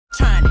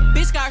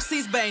Bitch got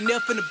receipts, but ain't never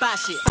finna buy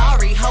shit.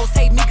 Sorry, hoes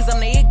hate me cause I'm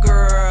the it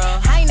girl.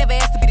 I ain't never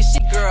asked to be the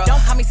shit girl.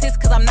 Don't call me sis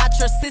cause I'm not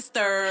your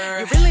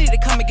sister. You really need to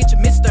come and get your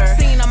mister.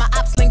 Seen all my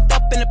ops linked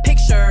up in the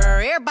picture.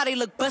 Everybody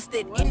look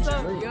busted. What's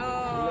up,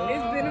 y'all?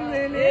 It's been a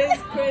minute.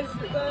 It's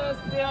Krista,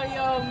 still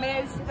your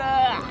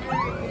mister.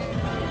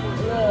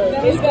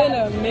 Look, it's been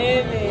a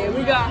minute.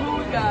 We got who?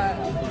 We got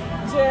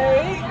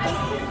Jay.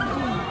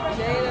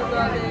 Jada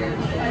Brothers.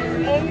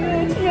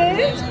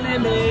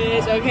 And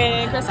Mitch.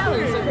 Okay, Chris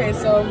Alex. Okay,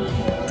 so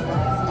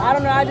I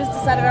don't know. I just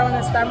decided I want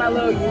to start my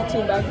little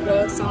YouTube back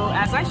up. So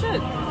as I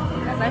should.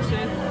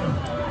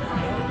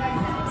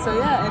 So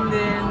yeah, and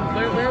then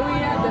where we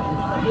at? The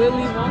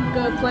Willy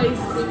Wonka place.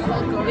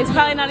 It's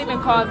probably not even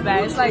called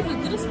that. It's like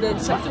the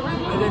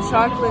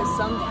chocolate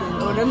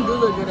something. Oh, them do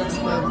look good as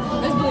well.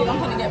 Let's believe I'm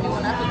gonna get me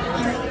one after this.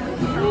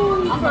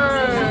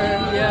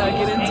 Yeah,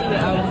 get into the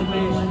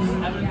outfit.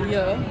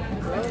 Yeah,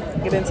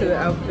 get into the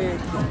outfit.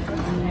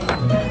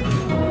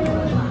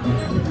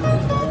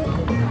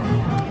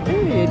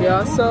 Period,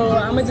 y'all. So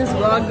I'ma just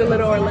vlog the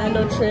little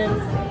Orlando trip.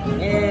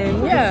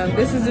 And yeah,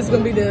 this is just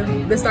gonna be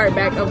the start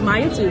back of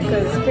my YouTube,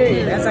 because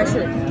period, that's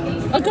actually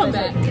I'll come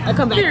back.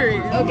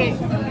 Period. Okay.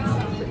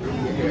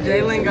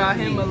 Jalen got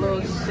him a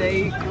little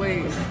shake.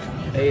 Wait,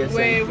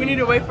 we need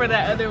to wait for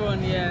that other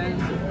one. Yeah.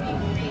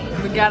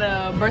 We got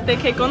a birthday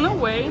cake on the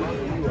way.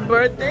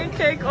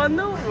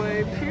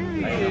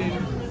 Period.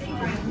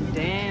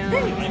 Damn.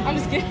 I'm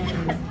just kidding.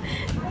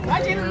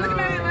 Why you looking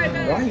at me like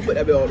that? Why you put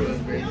that bill on the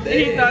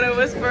birthday? He thought it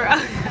was for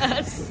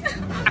us.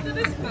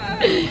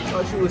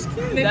 Thought you was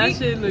cute. That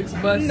shit looks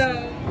busted. No.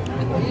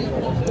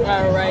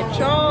 Alright,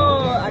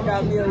 y'all. I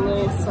got me a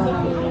little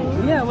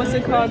some. Yeah, what's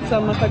it called?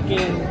 Some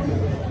fucking.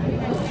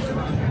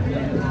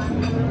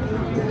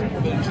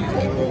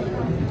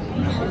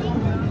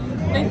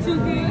 They too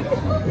good.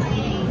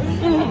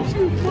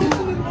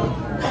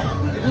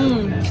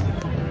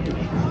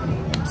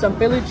 Some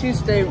Philly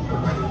cheesesteak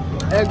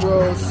egg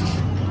rolls.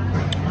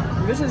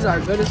 This is our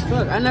good as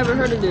fuck. I never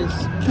heard of this.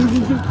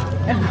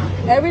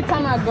 Every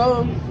time I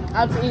go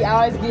out to eat, I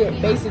always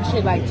get basic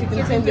shit like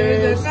chicken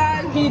tenders,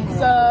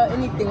 pizza,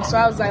 anything. So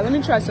I was like, let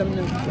me try something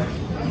new.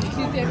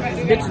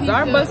 Bitches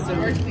are busting.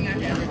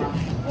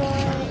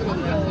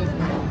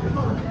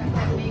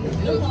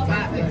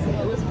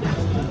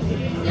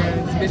 Yeah,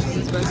 these bitches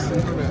is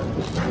busting.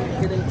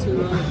 Get into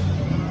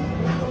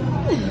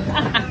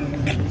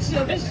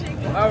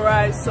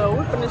Alright, so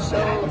we're gonna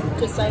show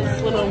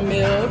Precise little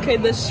meal. Okay,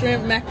 the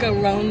shrimp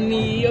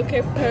macaroni.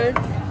 Okay,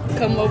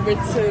 come over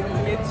to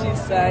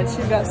Mitchie's side.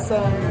 She got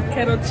some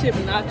kettle chip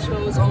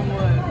nachos on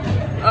what?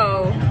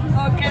 Oh,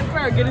 okay,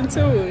 get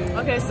into it.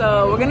 Okay,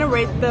 so we're gonna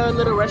rate the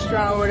little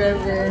restaurant or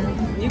whatever.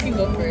 You can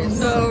go first.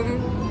 So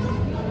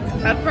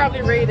I'd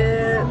probably rate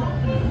it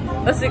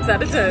a 6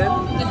 out of 10.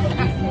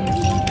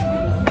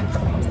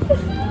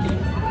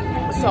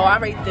 So I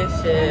rate this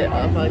shit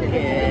a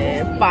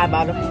fucking 5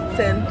 out of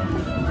 10.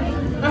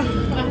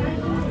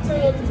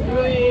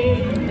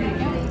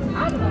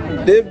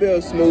 This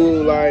bill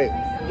smooth like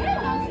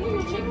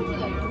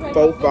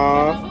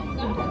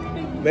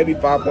 4.5, maybe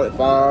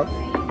 5.5.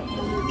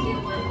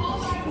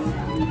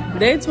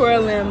 They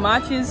twirling.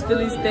 Machi's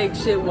Philly steak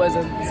shit was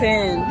a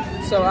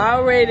 10. So I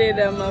rated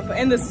them up.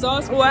 And the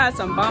sauce, oh, I had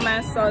some bomb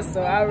ass sauce,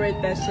 so I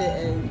rate that shit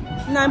a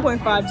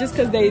 9.5 just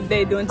because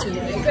they doing too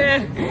much.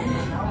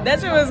 That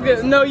shit was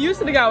good. No, you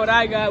should have got what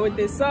I got with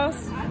this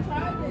sauce.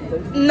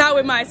 Not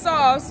with my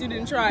sauce, you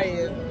didn't try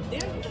it.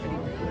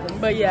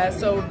 But yeah,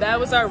 so that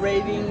was our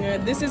rating.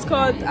 This is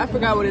called, I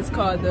forgot what it's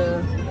called,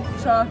 the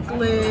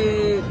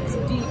chocolate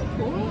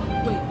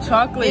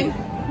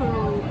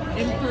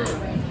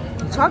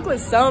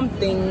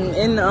something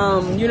in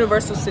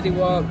Universal City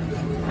Walk.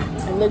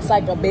 It looks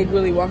like a big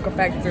Willy Wonka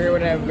factory or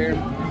whatever.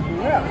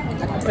 Yeah,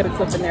 I can put a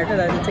clip in there because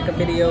I didn't take a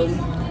video.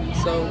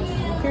 So,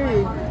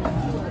 period.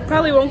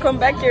 Probably won't come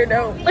back here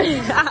though.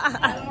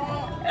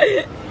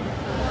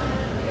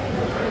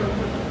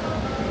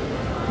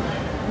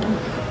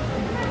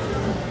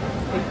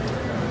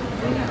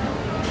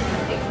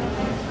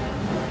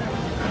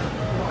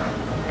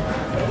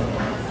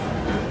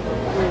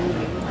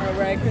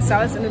 Alright,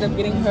 Chrysalis ended up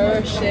getting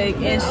her shake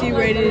and she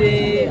rated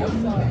it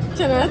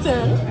 10 out of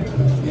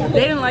 10. They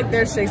didn't like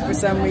their shakes for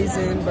some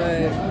reason,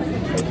 but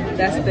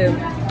that's them.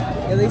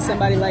 At least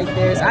somebody liked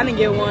theirs. I didn't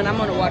get one.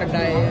 I'm on a water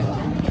diet.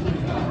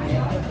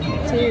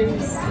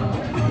 Cheers.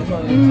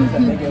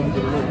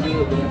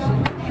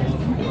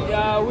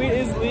 Y'all, we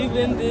is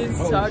leaving this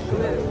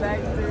chocolate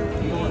factory.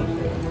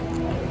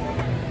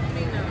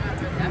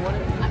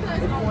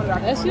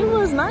 That shit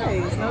was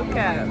nice, no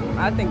cap.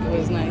 I think it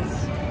was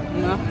nice.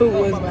 My food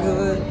was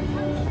good.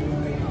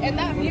 And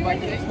that view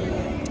right there.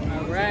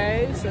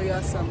 Alright, show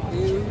y'all some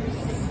views.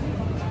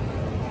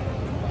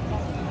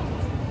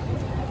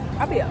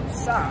 I'll be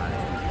outside.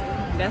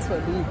 That's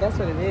what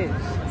it is.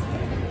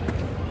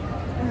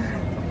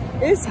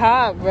 It's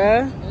hot,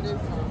 bruh. It is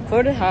hot.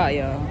 For the hot,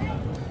 y'all.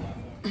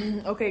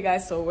 Okay,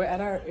 guys, so we're at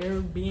our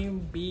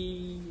Airbnb.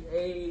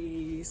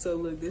 Hey, so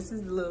look, this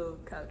is the little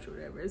couch or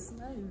whatever. It's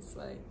nice,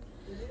 like.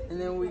 And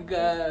then we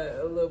got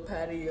a little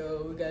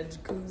patio. We got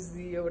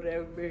jacuzzi or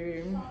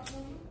whatever.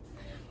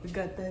 We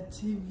got that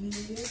TV.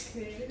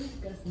 Okay. We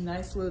got some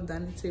nice little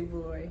dining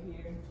table right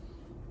here.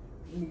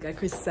 We got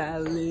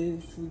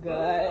chrysalis. We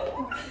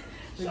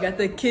got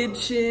the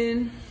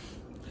kitchen.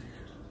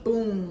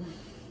 Boom.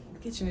 The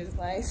kitchen is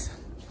nice.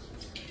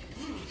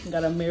 We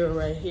got a mirror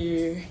right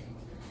here.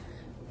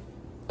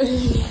 And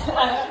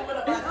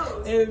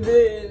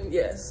then,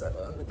 yes, I'm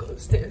gonna go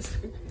upstairs.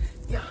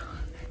 Yeah.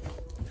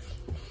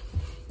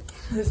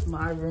 This is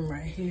my room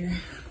right here.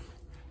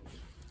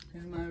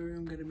 This is my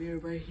room, got a mirror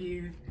right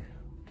here.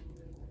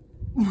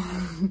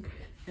 And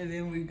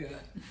then we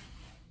got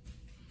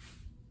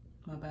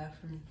my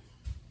bathroom.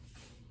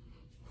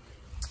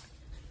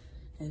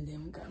 And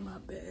then we got my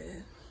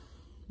bed,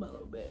 my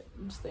little bed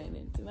I'm staying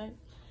in tonight.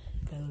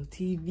 Got a little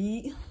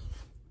TV,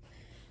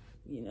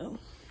 you know,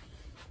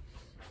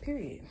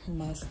 period.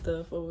 My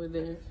stuff over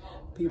there.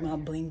 Be my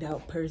blinged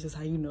out purse is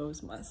how you know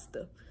it's my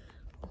stuff.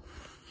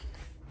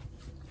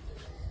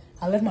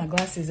 I left my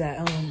glasses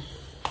at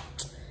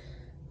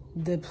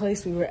the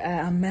place we were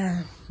at. I'm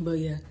mad, but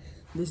yeah,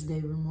 this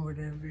day room or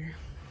whatever.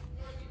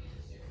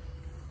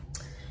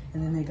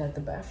 And then they got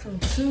the bathroom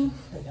too.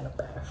 They got a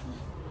bathroom.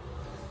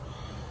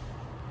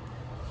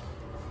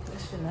 That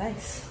shit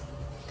nice.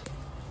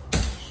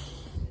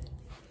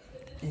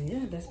 And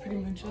yeah, that's pretty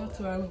much all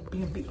to our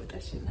B&B, but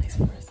that shit nice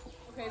for us.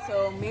 Okay,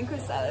 so me and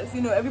Chrysalis,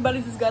 you know,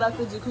 everybody just got out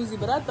the jacuzzi,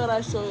 but I thought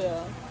I'd show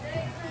y'all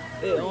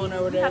it on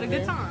or whatever. Had a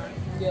good time.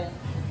 Yeah.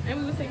 And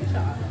we was taking a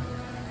shot.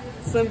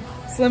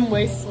 Slim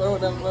waist or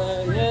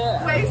whatever,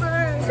 yeah. Waist,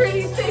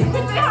 pretty thing.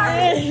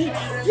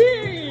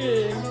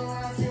 Period.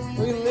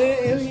 We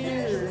lit in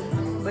here.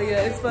 But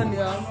yeah, it's fun,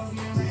 y'all.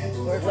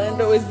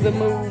 Orlando is the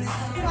move.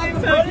 Okay,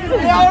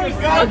 now is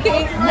the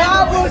day.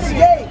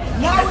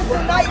 Now is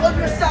the night of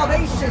your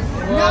salvation.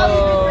 Whoa. Now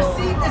you can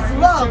receive this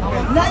love.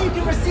 Now you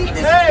can receive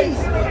this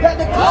peace. That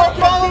the God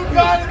can give you.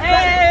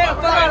 Hey, I'm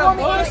tired of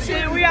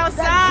bullshit. We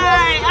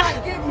outside.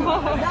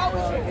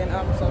 And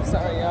I'm so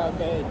sorry, y'all,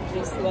 but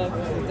just left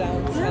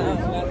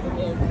downtown at the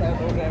little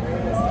club or whatever.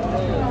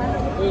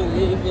 We're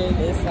leaving.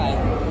 It's like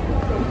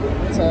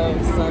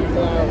 12 something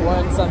or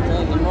 1 something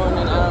in the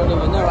morning. I don't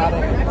even know. I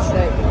didn't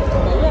check.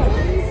 But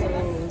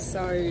yeah, so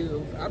sorry.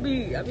 I'll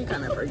be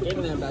kind of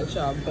forgetting about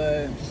y'all,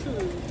 but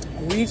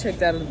we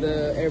checked out of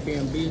the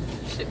Airbnb.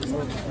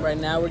 Right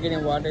now we're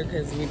getting water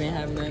because we didn't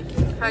have none.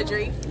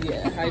 Hydrate.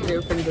 Yeah,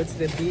 hydrate. We're gonna go to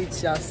the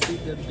beach. Y'all see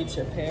the beach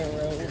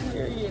apparel,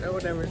 period, or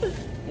whatever.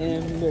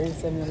 And we're in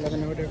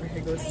 7-Eleven or whatever.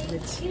 Here goes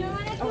Switch. You don't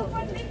want to go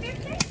for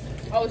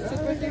 350? Oh, it's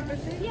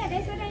 250? Yeah,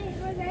 that's what I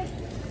was.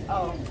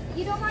 Oh.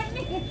 You don't mind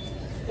me?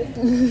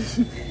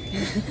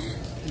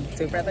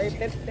 Super late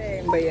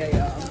 15. But yeah,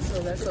 y'all.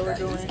 So that's what we're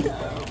doing.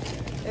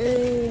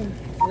 Hey,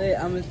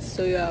 I'm gonna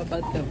show y'all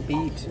about the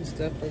beach and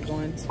stuff we're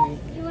going to.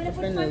 We're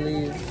finna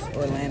leave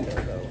Orlando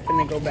though.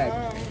 Finna go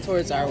back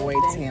towards our way,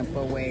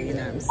 Tampa way, you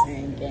know what I'm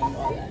saying? Gang,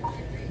 all that.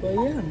 But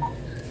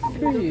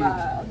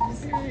yeah,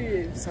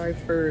 period. Sorry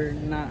for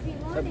not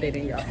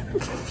updating y'all.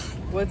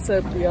 What's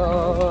up,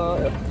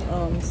 y'all?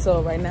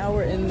 So right now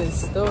we're in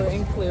this store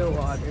in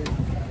Clearwater.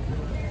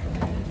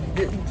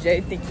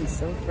 Jay think he's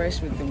so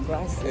fresh with them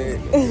glasses.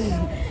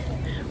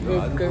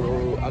 I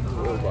grew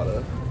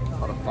about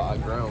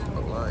 5 grams on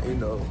the line, you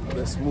know,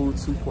 the smooth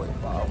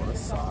 2.5 on the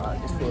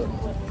side,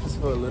 just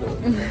for a little.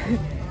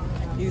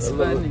 He's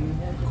funny.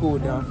 Cool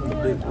down from the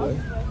big boy.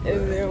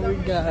 And then we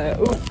got,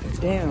 oh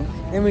damn.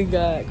 Then we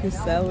got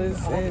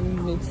Chrysalis and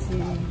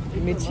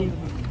Mitchie.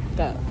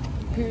 Got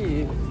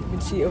period.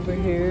 Mitchie over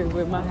here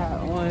with my hat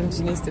on.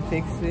 She needs to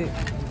fix it.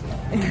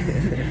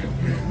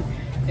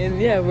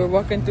 And yeah, we're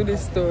walking through the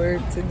store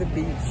to the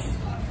beach.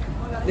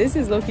 This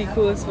is low-key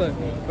cool as fuck.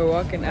 We're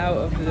walking out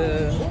of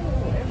the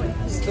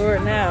store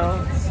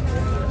now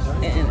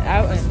and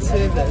out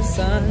into the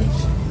sun,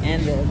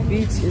 and the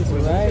beach is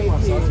right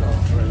here.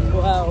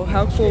 Wow,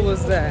 how cool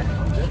was that?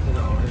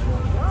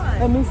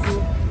 Let me see.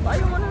 Why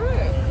you want to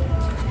read?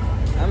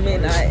 I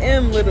mean, I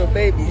am little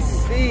baby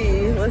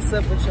C. What's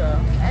up with y'all?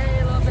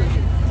 Hey, little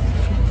baby.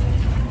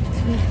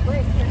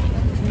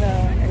 No.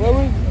 What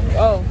we?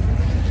 Oh.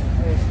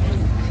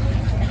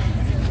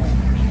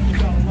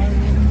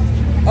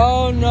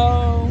 Oh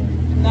no.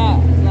 Nah, I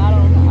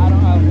don't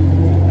have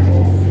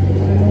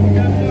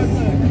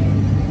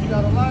You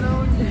got a lighter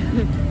on you?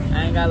 I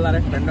ain't got a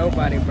lighter for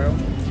nobody, bro.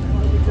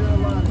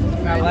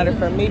 Got a lighter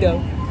for me though.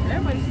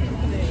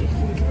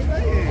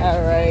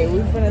 Alright, we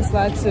finna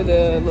slide to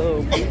the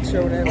little beach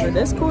or whatever.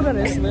 That's cool that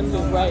it's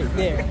literally right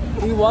there.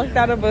 We walked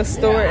out of a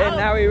store and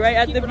now we're right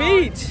at the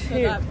beach.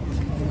 Here.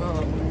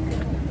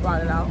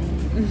 Brought it out.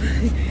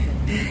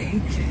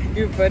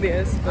 You're funny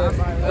as fuck.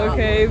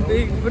 Okay,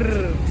 big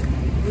brr.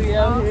 We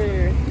out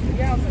here.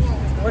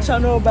 What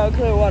y'all know about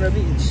Clearwater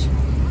Beach?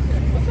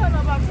 What y'all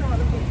know about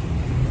Clearwater Beach?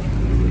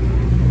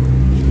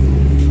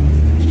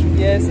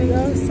 Yes, we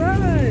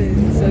outside.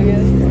 So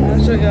yes, I'll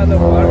show y'all the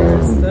water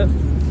and stuff.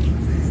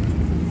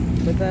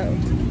 But that,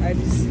 I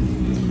just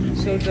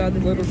showed y'all the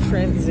little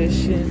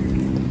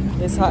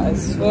transition. It's hot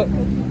as fuck,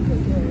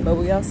 but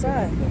we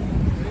outside.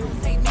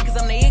 Hey,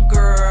 niggas, I'm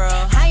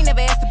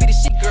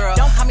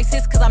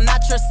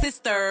your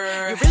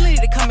sister. You really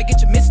need to come and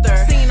get your mister.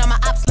 Seen all my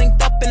ops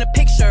linked up in a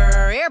picture.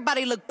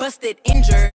 Everybody look busted, injured.